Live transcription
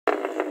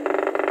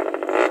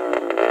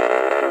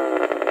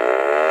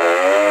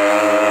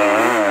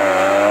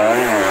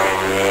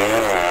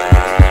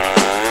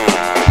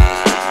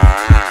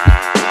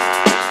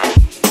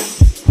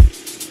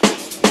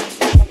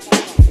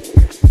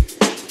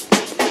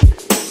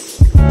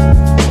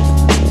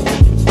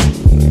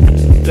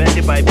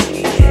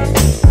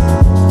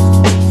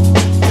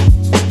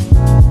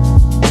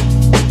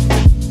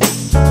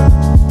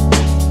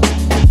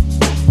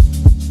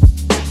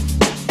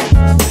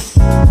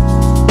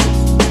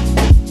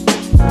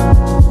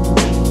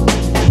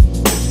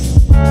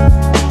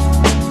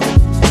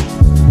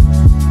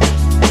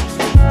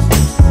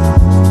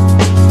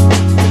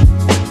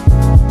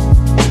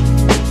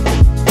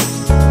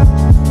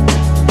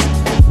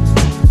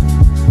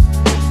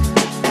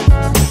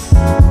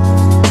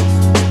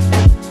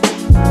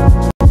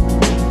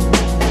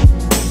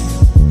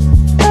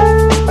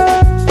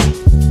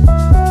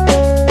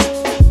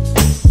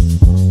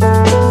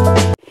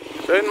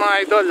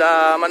idol,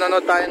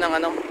 manonood tayo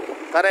ng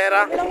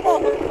karera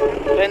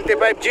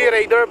 25G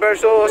Raider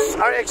versus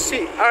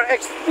Rxt.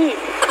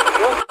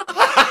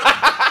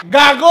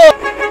 Gago!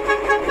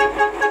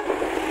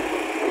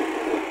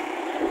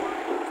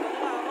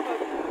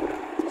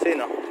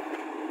 Sino?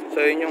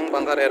 So yun yung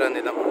pangkarera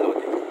nila mga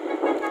lodi.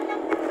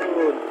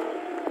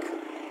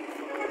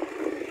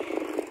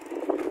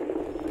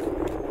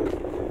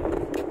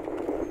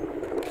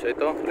 So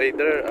ito,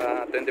 Raider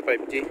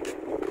 25G.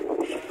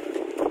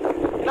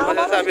 Ano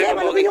masasabi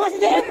mo? Okay.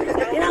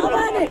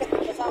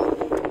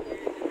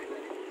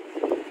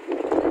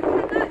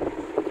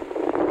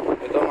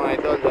 Ito mga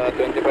idol,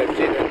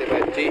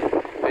 25G.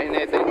 Ayun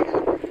ito.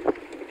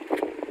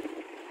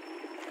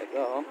 Ito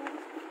oh.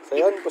 So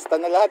yun, pusta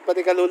na lahat,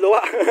 pati kaluluwa.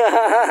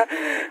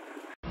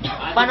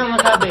 Paano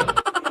masabi?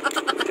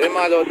 So yung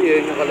mga lodi,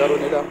 yun yung kalaro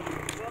nila.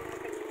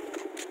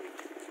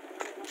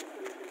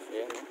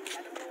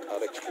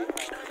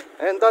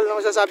 Ayun tol,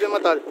 ano masasabi mo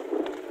tol?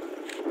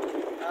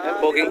 Ayun,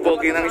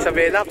 boging-boging ng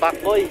Isabela,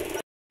 Pakboy.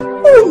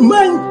 Oh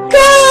my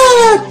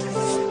God!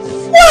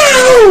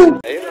 Wow!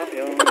 Ayun o,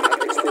 yung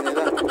Rxt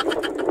nila.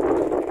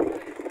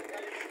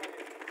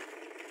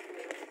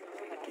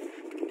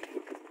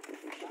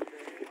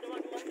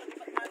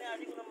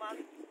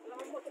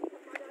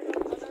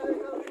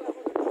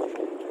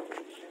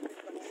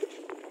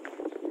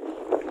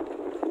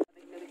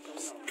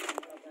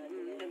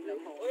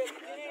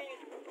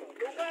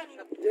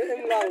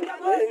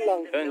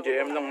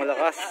 GM lang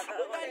malakas.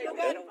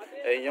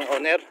 Ayun yung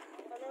owner.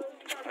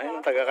 Ayun,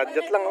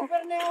 taga-kadjat lang oh.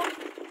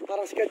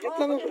 Parang si kadjat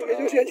lang oh.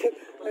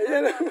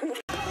 Ayan.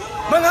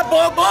 Mga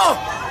bobo!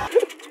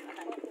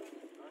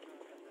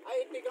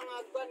 Ay, tigang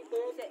agban to.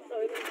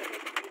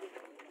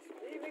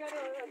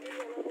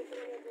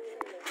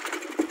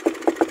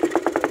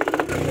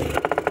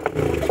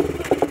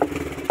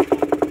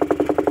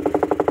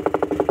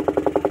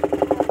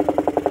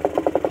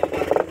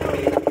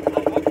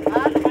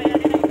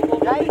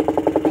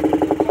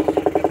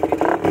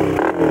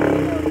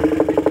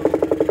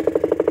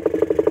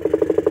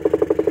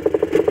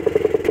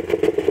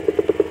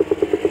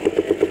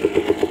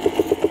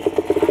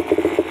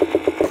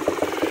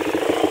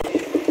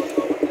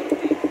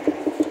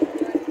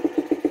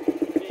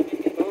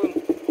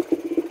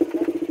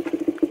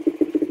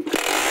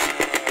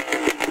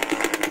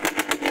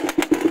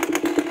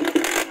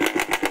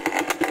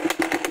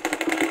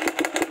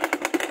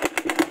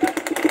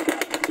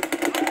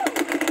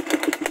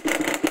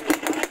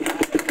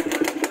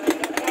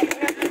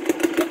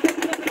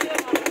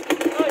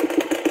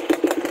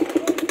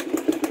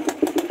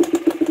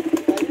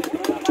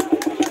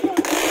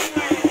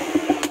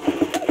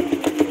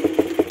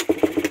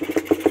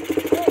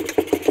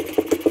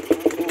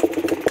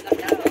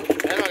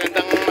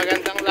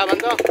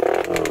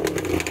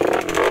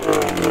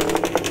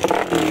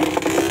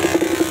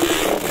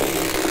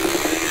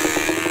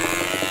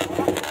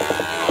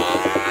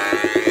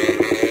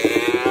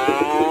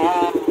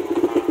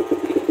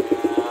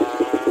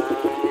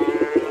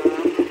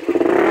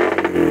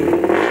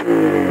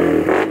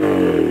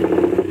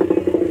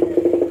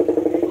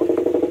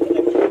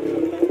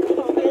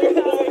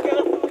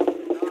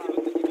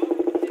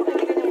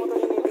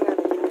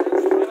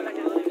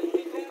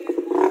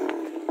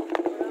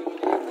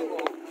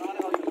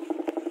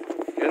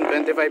 Yun,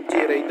 25G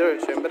Raider.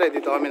 Siyempre,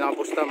 dito kami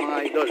nakapusta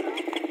mga idol.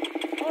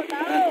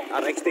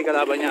 Rxt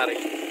kalaban niya,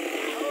 Rxt.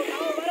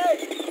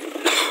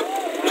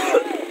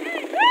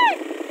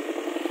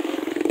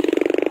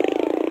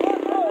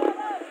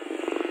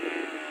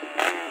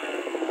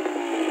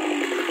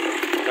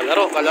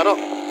 Kalaro.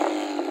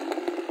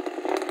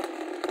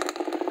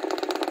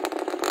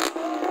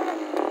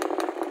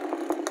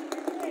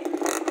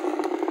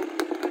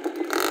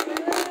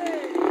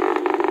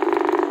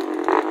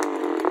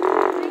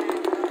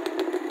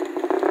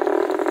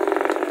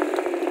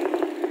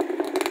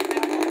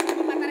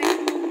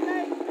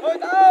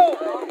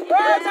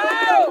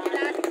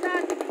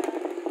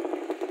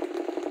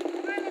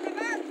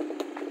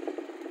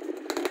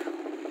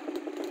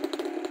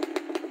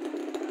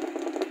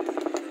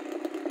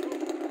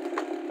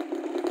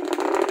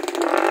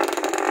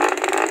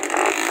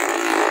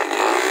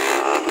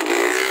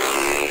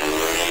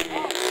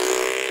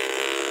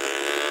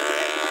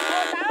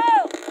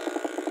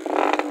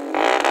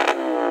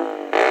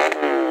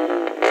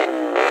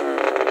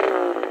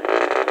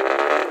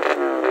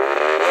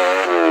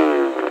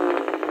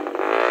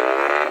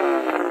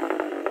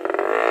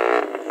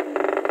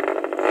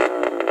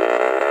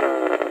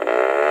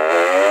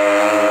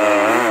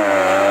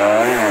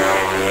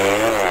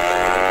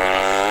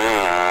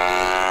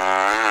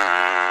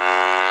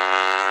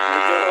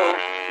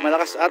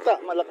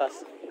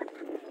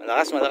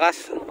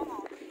 Malakas.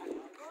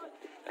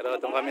 Pero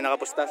doon kami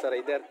nakapusta sa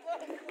Raider.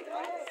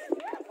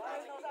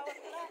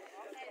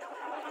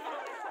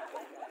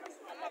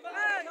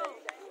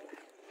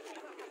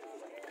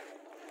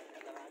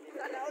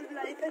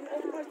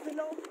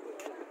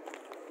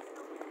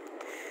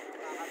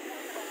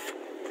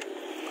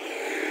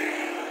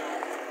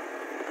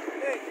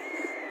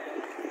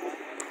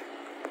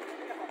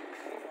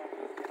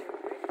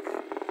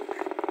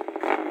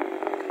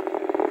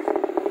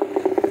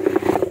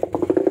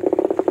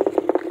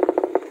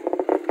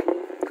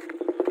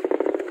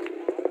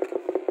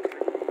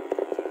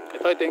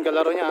 Ito yung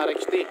kalaro niya,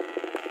 RXT.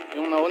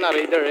 Yung nauna,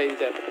 Raider.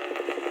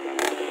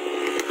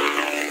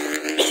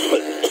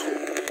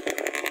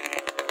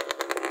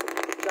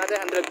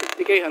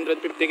 Dati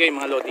 150k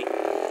mga lodi.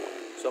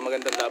 So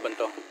magandang laban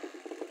to.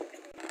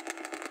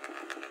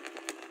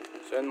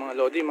 So yan mga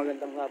lodi,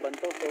 magandang laban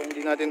to. So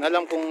hindi natin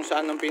alam kung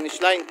saan ang finish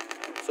line.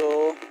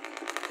 So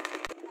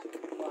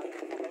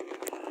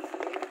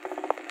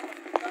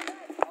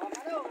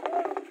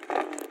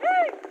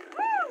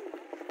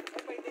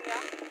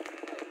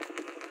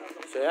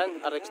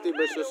yan, RXT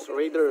versus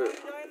Raider.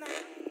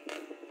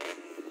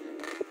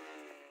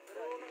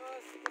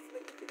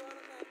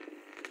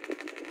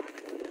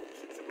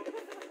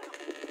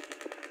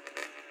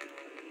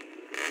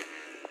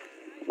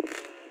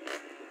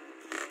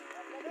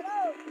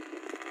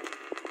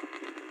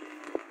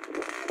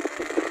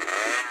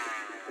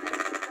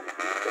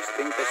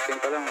 Testing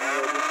pa lang mga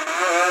lodi.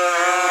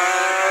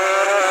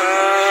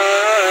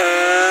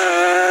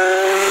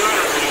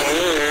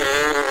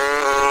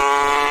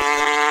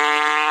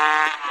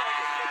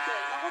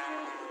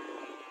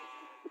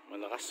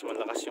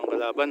 Malakas yung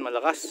kalaban,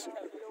 malakas.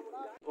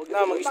 Huwag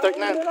na, mag-start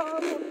na.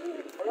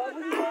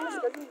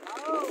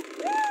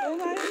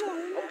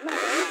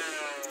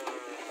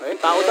 Ayun,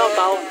 tao daw,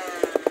 tao.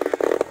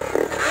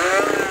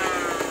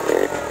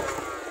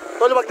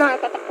 Tol, wag na,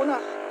 tatakbo na.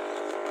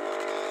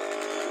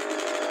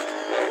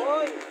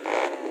 Oy!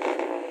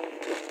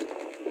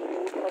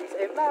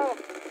 Mag-save na.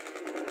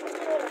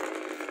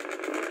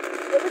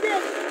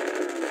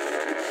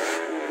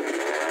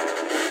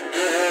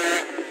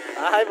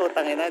 Ay,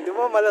 putang ina, di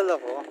mo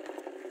malaloko.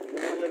 Di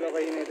mo malaloko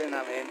yung ito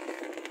namin.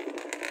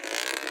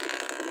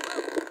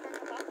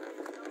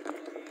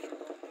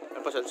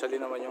 Napasalsali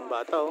naman yung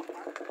bata, oh.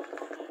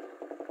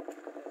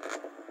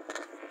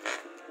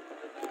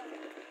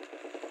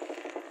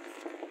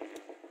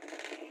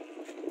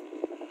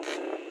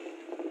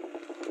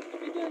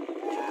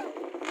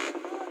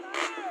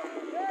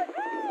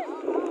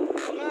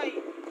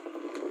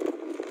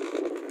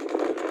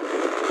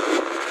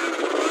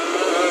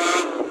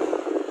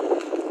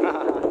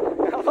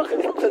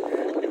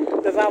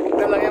 Nasabog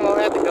na lang yung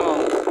mga tignan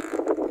mo.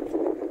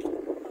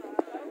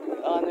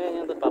 Ano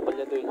yan yung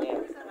papaladoy niya.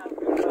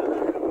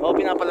 Oo,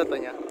 pinapalata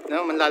niya.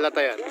 No,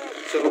 manlalata yan.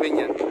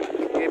 Suruin yan.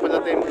 Okay,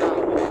 palatay mo lang.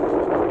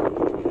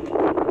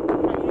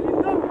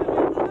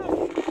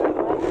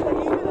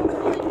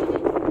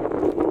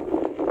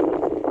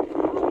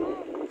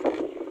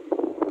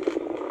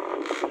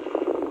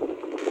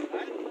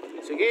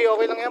 Sige,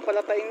 okay lang yan.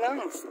 Palatayin lang.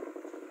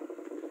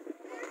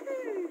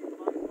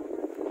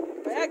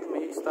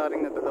 May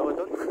starring na dalawa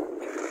doon.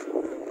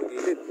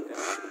 Gilid.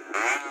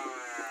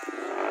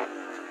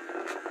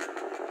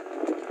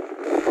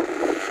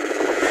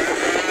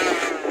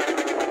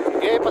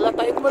 Okay,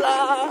 palatayin mo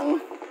lang.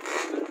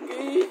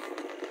 Okay.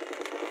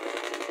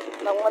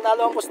 Nang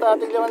manalo ang post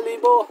natin 5,000.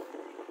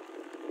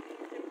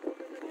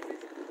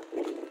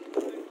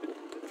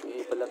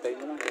 Okay, palatayin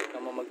mo lang. Huwag na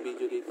mo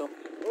mag-video dito.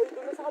 Oy,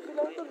 doon na sa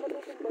kabilang ito.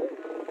 Matutong ba yun?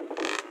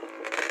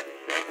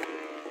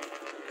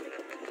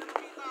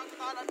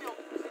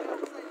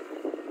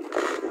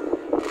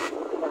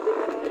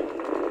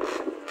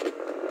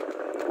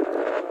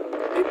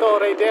 Dito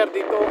Raider,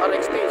 dito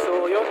RXT.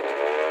 So yun.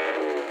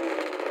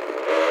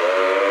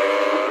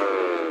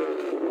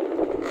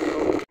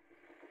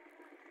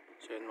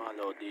 So yun mga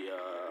lodi,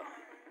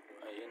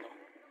 ayun o.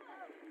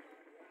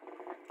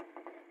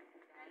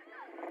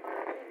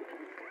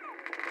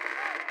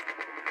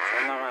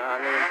 Sana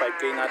ano yung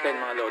 5K natin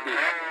mga lodi.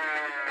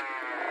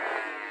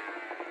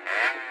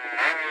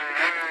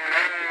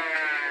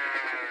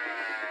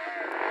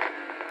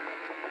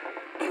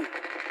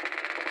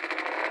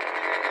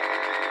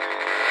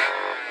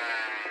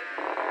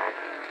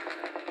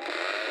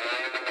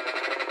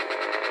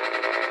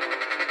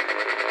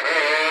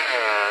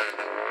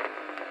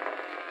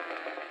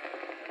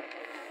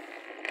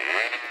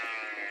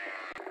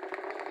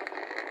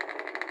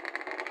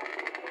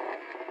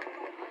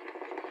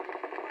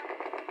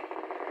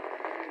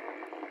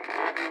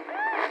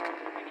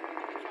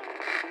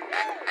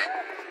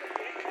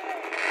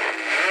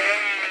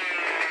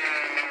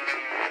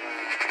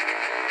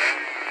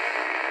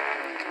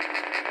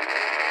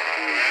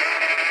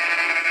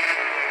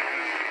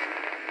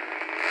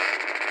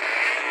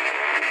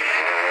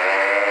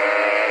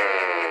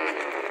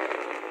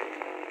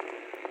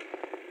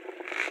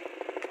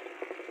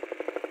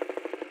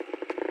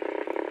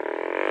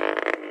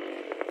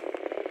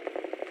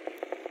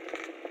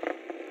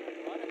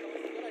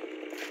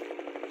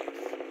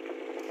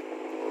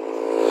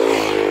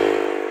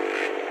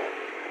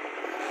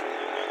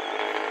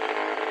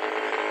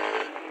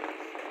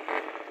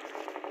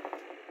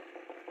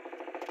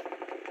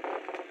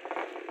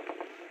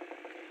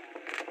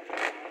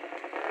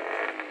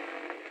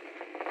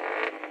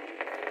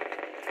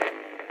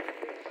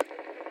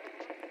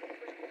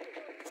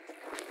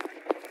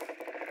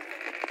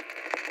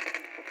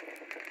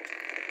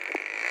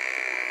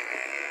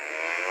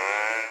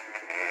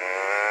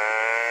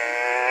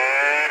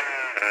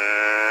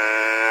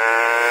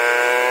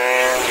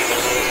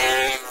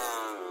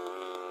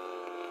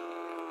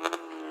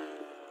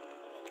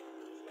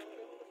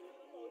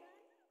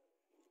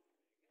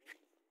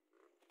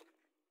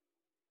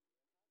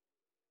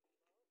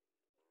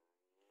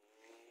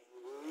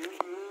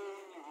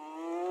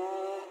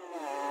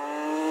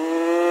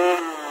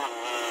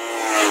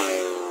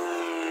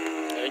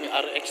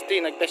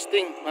 RXT,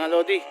 nag-testing mga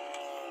Lodi.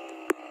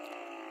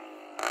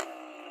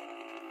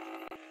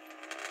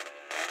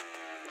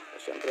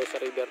 Siyempre sa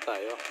river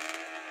tayo.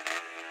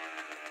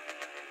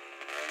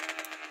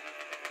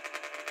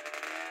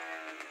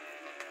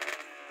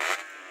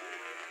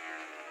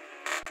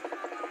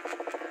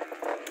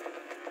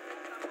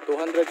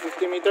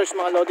 $250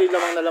 mga Lodi,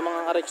 lamang na lamang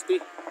ang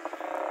RXT.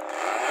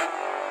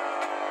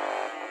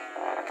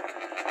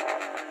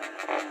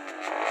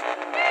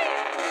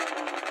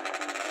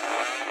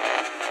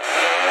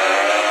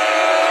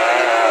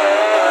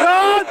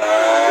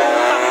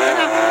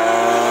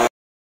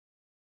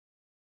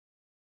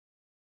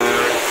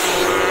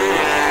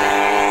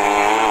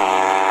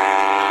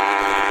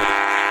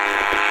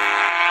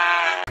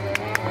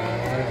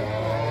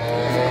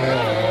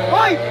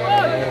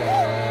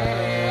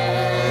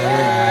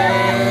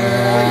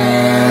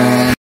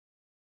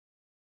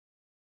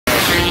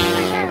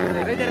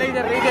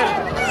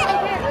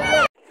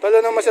 Tolo,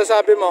 anong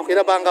masasabi mo?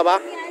 Kinabahan ka ba?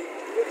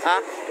 Ha?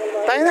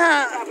 Tayo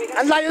na!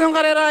 Ang layo ng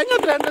karera nyo,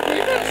 300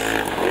 meters!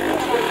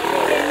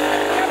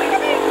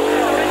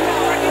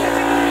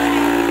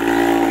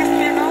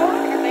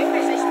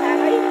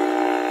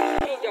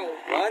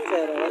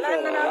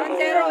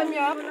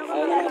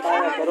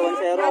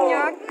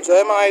 So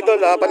yung mga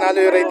idol, panalo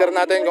yung Raider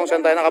natin kung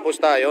saan tayo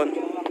nakapusta yun.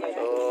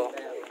 So,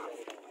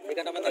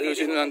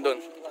 ayusin na nandun.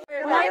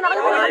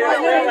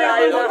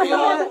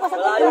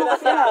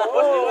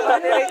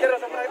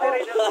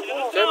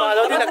 So mga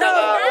Lodi,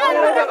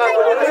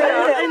 nagkakagulo na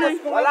sila.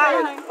 Wala.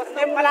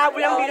 Malabo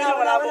yung video.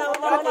 Malabo.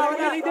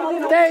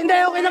 Hindi,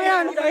 okay lang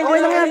yan. Okay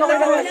lang yan. Okay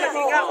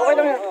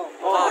lang yan.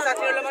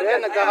 So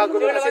yan,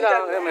 nagkakagulo na sila.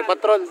 May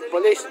patrol,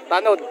 police,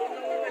 tanod.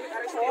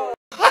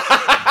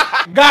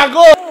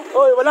 Gago!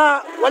 Hoy,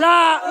 wala!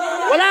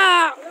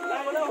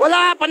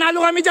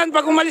 Panalo kami dyan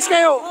pag umalis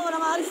kayo.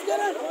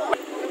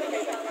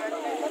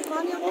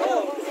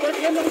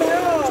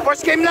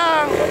 Sports game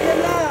lang.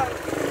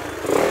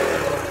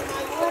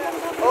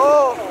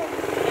 Oh.